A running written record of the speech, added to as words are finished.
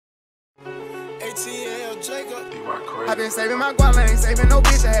ATL Jacob. I been saving my guap, I ain't saving no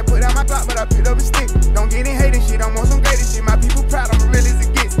bitch. I had put out my Glock, but I picked up a stick. Don't get in hating shit, I'm on some greatest shit. My people proud, I'm real as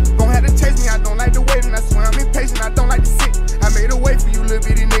it gets. Gon' have to chase me, I don't like to wait, and I swear I'm impatient, I don't like to sit. I made a way for you little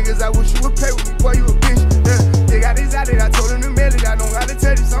bitty niggas, I wish you would play with me, boy, you a bitch. They got this out it, I told them to mail it. I don't gotta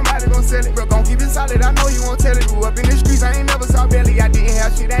tell you, somebody gon' sell it. Bro, gon' keep it solid, I know you won't tell it. Grew up in the streets, I ain't never saw belly. I didn't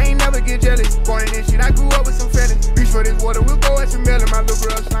have shit, I ain't never get jealous. Born in this shit, I grew up with some fellas. Reach for this water, we'll go at your melon. My little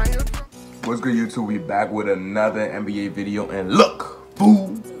girl slime here. What's good, YouTube? We back with another NBA video, and look,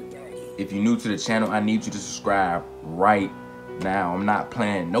 fool, if you're new to the channel, I need you to subscribe right now. I'm not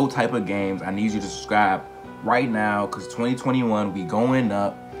playing no type of games. I need you to subscribe right now, because 2021, we going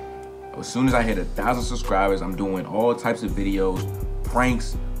up. As soon as I hit 1,000 subscribers, I'm doing all types of videos,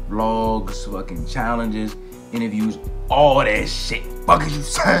 pranks, vlogs, fucking challenges, interviews, all that shit. Fuck is you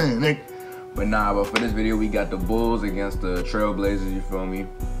saying, nigga? But for this video, we got the Bulls against the Trailblazers, you feel me?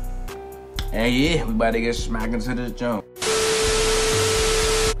 And yeah, we about to get smacked into this jump.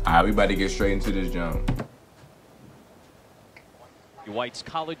 Alright, we about to get straight into this jump. White's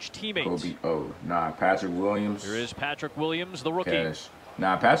college teammate. Patrick Williams. Here is Patrick Williams, the rookie. Cash.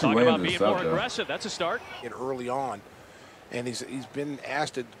 Patrick Talking Williams about is being more though. aggressive. That's a start. Early on, and he's been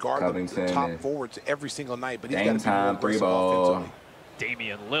asked to guard the top forwards every single night, but he's got to be more aggressive offensively.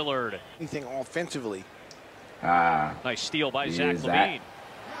 Damien Lillard. Anything offensively. Nice steal by Zach LaVine.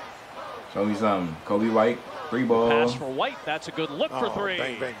 Show me something. Kobe White, free ball. Pass for White. That's a good look for three.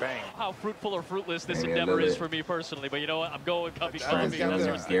 Bang, bang, bang. How fruitful or fruitless this endeavor is for me personally, but you know what? I'm going Kobe. I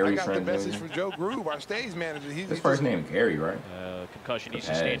got the message from Joe Groove, our stage manager. His first name Gary, right? Concussion he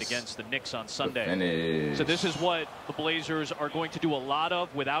sustained against the Knicks on Sunday. So this is what the Blazers are going to do a lot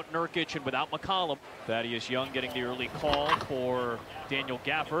of without Nurkic and without McCollum. Thaddeus Young getting the early call for Daniel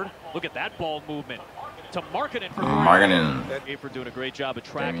Gafford. Look at that ball movement. To Markkanen for Gafford doing a great job of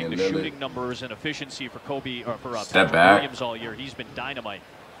tracking the shooting numbers and efficiency for Kobe or for Patrick Williams all year. He's been dynamite.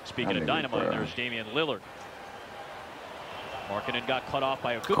 Speaking of dynamite, there's Damian Lillard. Markkanen got cut off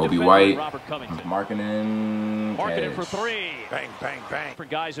by a good Kobe defender, White. Robert Covington. Markkanen for three. Bang, bang, bang.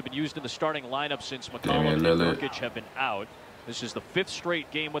 Different guys have been used in the starting lineup since McCollum and Nurkic have been out. This is the 5th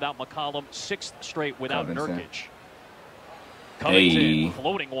straight game without McCollum, 6th straight without Nurkic. Covington,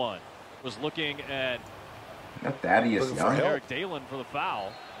 floating one, was looking at Thaddeus Young. Eric Dalen for the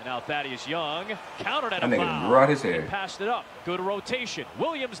foul. And now Thaddeus Young countered at a foul. Brought his hair. He passed it up. Good rotation.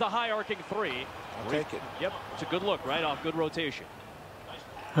 Williams the high arcing three. I'll take it. Yep, it's a good look right off. Good rotation.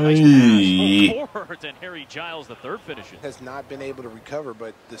 Hey. Nice pass and Harry Giles the third finishes. Has not been able to recover,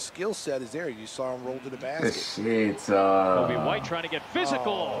 but the skill set is there. You saw him roll to the basket. Kobe White trying to get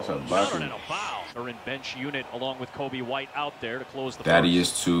physical. Countered and a foul. They're in bench unit along with Kobe White out there to close the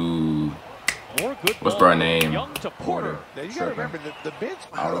Thaddeus to more good what's our name? Young to Porter. Now you got to remember the bench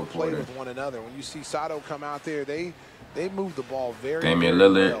how to play with one another. When you see Sato come out there, they move the ball very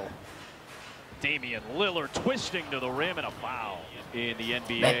Lillard. well. Damian Lillard twisting to the rim and a foul in the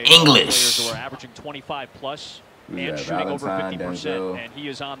NBA. English. Players who are averaging 25 plus and shooting over 50%, and he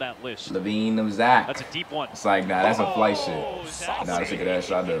is on that list. LaVine, Zach. That's a deep one. It's like, nah, that's a flight shit. Nah, let's look at that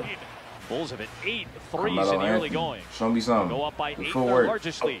shot though. Bulls have hit 8 threes in the early going. Show me something. Go up by 8, their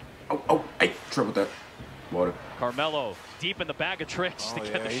largest lead. Hey, triple that. Water. Carmelo deep in the bag of tricks to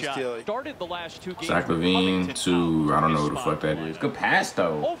get the shot. Started the last 2 games. Zach LaVine to, I don't know who the fuck that is. Good pass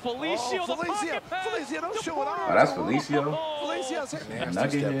though. Oh, Felicio, the pocket pass. Felicio, don't show it off. Oh, that's Felicio. Felicio's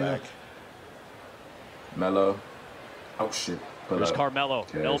Nugget back. Melo. Oh shit. There's Carmelo.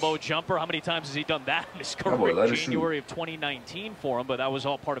 Elbow jumper. How many times has he done that in his career? January of 2019 for him, but that was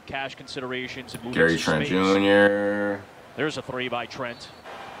all part of cash considerations and moving Gary Trent Jr. There's a 3 by Trent.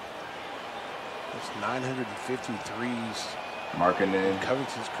 That's 953s. Markkanen.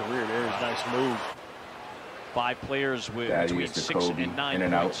 Covington's career there is a nice move. 5 players with between 6 and 9 in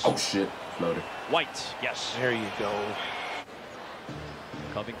and points. out. Oh shit, floated. White, yes. There you go.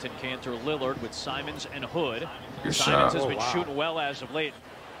 Covington, Cantor, Lillard with Simons and Hood. Good Simons shot. has been shooting well as of late.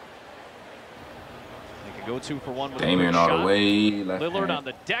 They can go 2 for 1 with Damien a all shot. the way. Left Lillard hand. on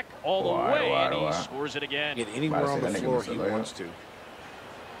the deck all the way, and he scores it again. Get anywhere on the floor he wants to.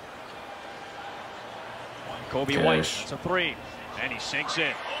 Kobe White, it's a 3, and he sinks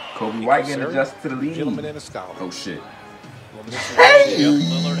in. Kobe White getting adjusted to the lead. Gentleman and a scholar. Oh shit. Hey!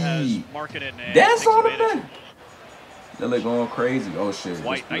 Lillard has Markkanen and that's all the man. Lillard going crazy. Oh shit.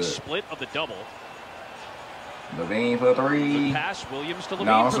 White, nice split of the double. LaVine for 3. Good pass, Williams to LaVine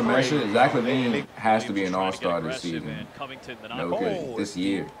Now on for some 3. that shit, Zach LaVine has to be an Williams all-star trying to this get aggressive, season. and Covington the No knock. kidding. This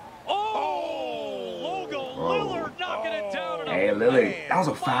year. Logo Lillard knocking it down. Hey, Lillard, that was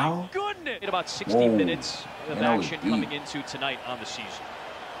a foul? Goodness. In about 60 minutes of that was action deep. coming into tonight on the season.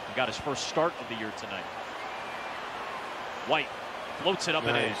 He got his first start of the year tonight. White floats it up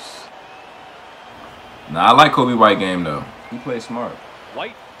and in. Nah, I like Kobe White game though. He plays smart.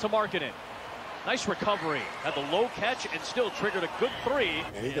 White to Markkanen. Nice recovery. Had the low catch and still triggered a good three.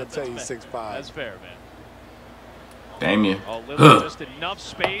 And he's gonna tell you 6'5". That's fair, man. Damien. Oh, Lillard just enough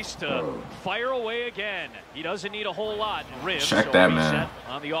space to fire away again. He doesn't need a whole lot. Rim, check so that, reset man.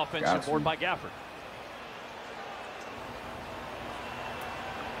 On the offensive board by Gafford.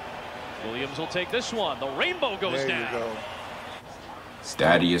 Williams will take this one. The rainbow goes down. There you go.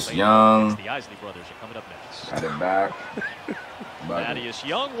 Thaddeus Young. The Isley brothers are coming up next. Got it back. Thaddeus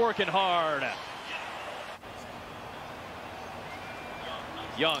Young working hard.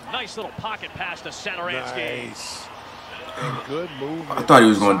 Young, nice little pocket pass to Satoransky. Nice. And good movement. I thought he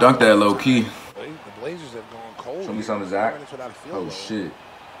was going to dunk that low key. The Blazers have gone cold. Show me something, Zach. Oh, shit.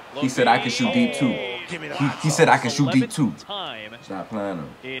 He said I can shoot Oh, deep too. He said I can shoot deep too. Time Stop playing him.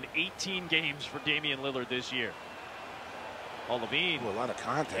 in 18 games for Damian Lillard this year. Oh, Levine. A lot of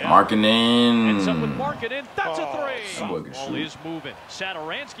contact. Markkanen. Ends up with Markkanen. That's a three. boy can Ball shoot. is moving.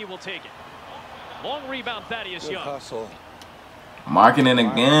 Satoransky will take it. Long rebound, Thaddeus Good Young. hustle.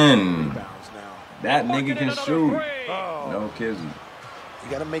 Markkanen again. Rebounds now. That nigga can shoot. Oh. No kizzy. You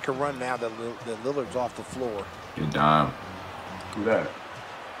got to make a run now that Lillard's off the floor. Good dime. Who that?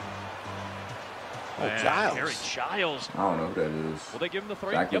 Oh, Giles. Harry Giles. I don't know who that is. Will they give him the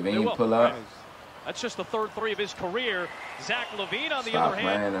three? Zach Yep, they Levine will. pull up. That's just the third three of his career. Zach Levine on the Stop other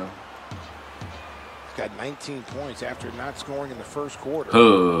hand. playing him. He's got 19 points after not scoring in the first quarter.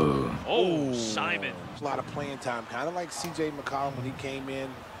 Oh, Simon. A lot of playing time, kind of like C.J. McCollum when he came in.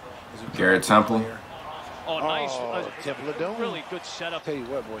 Garrett Temple. Player. Oh, nice. Temple doing. Really good setup. Tell you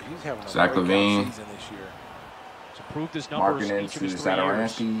what, boy, he's having a Zach breakout Levine. season this year. To prove his numbers Markkanen each of to his 3 years.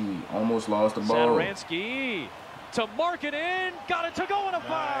 Satoransky. Almost lost the ball. Satoransky to Markkanen. Got it to go in a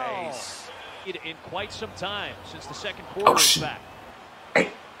foul. Nice. In quite some time since the second quarter is back. Hey.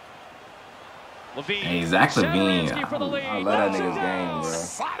 Levine. Hey, Zach Levine. Satoransky for the lead. I love that Knocks it nigga's down. game, bro.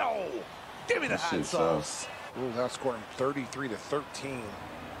 Sato. Give me the That hot shit sauce. Bulls outscored him 33-13.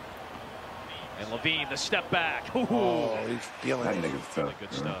 And Levine, the step back. Ooh. Oh, he's feeling That it. nigga's Really tough. good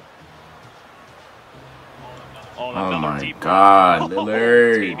bro. stuff. Oh, Oh another my deep God, one.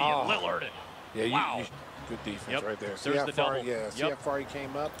 Lillard. Damian Lillard. Yeah, Wow. good defense Yep. right there. See There's how the far, double. yeah, see Yep. how far he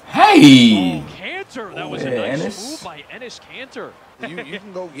came up? Hey! Cantor. That was Yeah, a nice Ennis. move by Ennis Cantor. You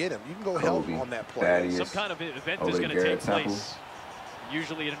can go get him. You can go help Kobe, on that play. Thaddeus. Some kind of event Over is going to Garrett take Temple. place.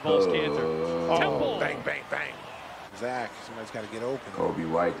 Usually it involves Cantor. Oh, Temple. bang, bang, bang. Zach, somebody's got to get open. Kobe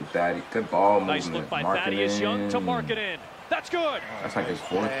White to Thaddeus. Good ball Nice movement. look by Thaddeus Young to Markkanen. Markkanen. That's good. That's like his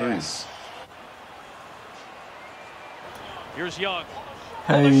 4-3. Here's Young.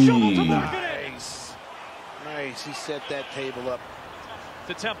 Hey. The shovel to Markkanen. Nice. Nice. He set that table up.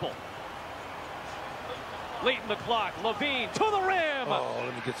 To Temple. Late in the clock. Levine to the rim. Oh,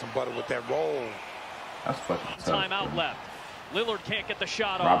 let me get some butter with that roll. That's fucking tough. Timeout bro. left. Lillard can't get the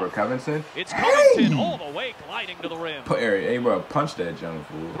shot Robert off. Covington. It's Covington all the way gliding to the rim. Put Eric, hey bro, punch that junk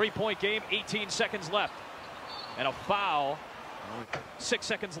fool. 3-point game, 18 seconds left. And a foul, 6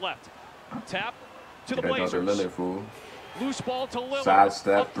 seconds left. Tap to the Get that Blazers. Lillard fool. Loose ball to Lillard.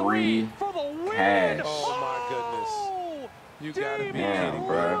 Sidestep A three three. for the win. Cash. Oh, my goodness. You got to be Damn, kidding me.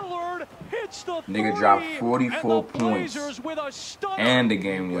 bro. Lillard hits the Nigga three, dropped 44 and the points. Blazers with a stunner. And the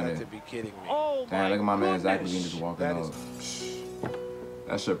game You got winner. to be kidding me. Oh Damn, look at my man Zach goodness. Levine just walking That off.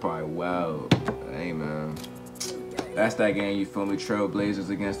 That shit probably wild. Hey man. That's that game, you feel me? Trailblazers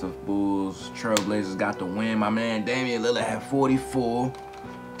against the Bulls. Trailblazers got the win. My man Damian Lillard had 44.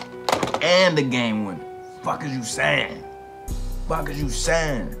 And the game winner. Fuck is you saying? Fuck is you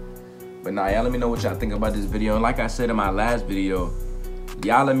saying? But nah, y'all let me know what y'all think about this video. And like I said in my last video,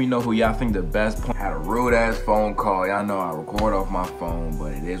 y'all let me know who y'all think the best point. Had a rude ass phone call. Y'all know I record off my phone,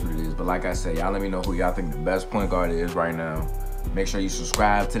 but it is what it is. But like I said, y'all let me know who y'all think the best point guard is right now. Make sure you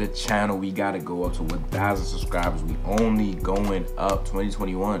subscribe to the channel. We gotta go up to 1,000 subscribers. We only going up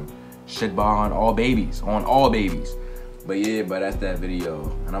 2021. Shit ball on all babies. On all babies. But yeah, but that's that video.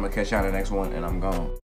 And I'm gonna catch y'all in the next one, and I'm gone.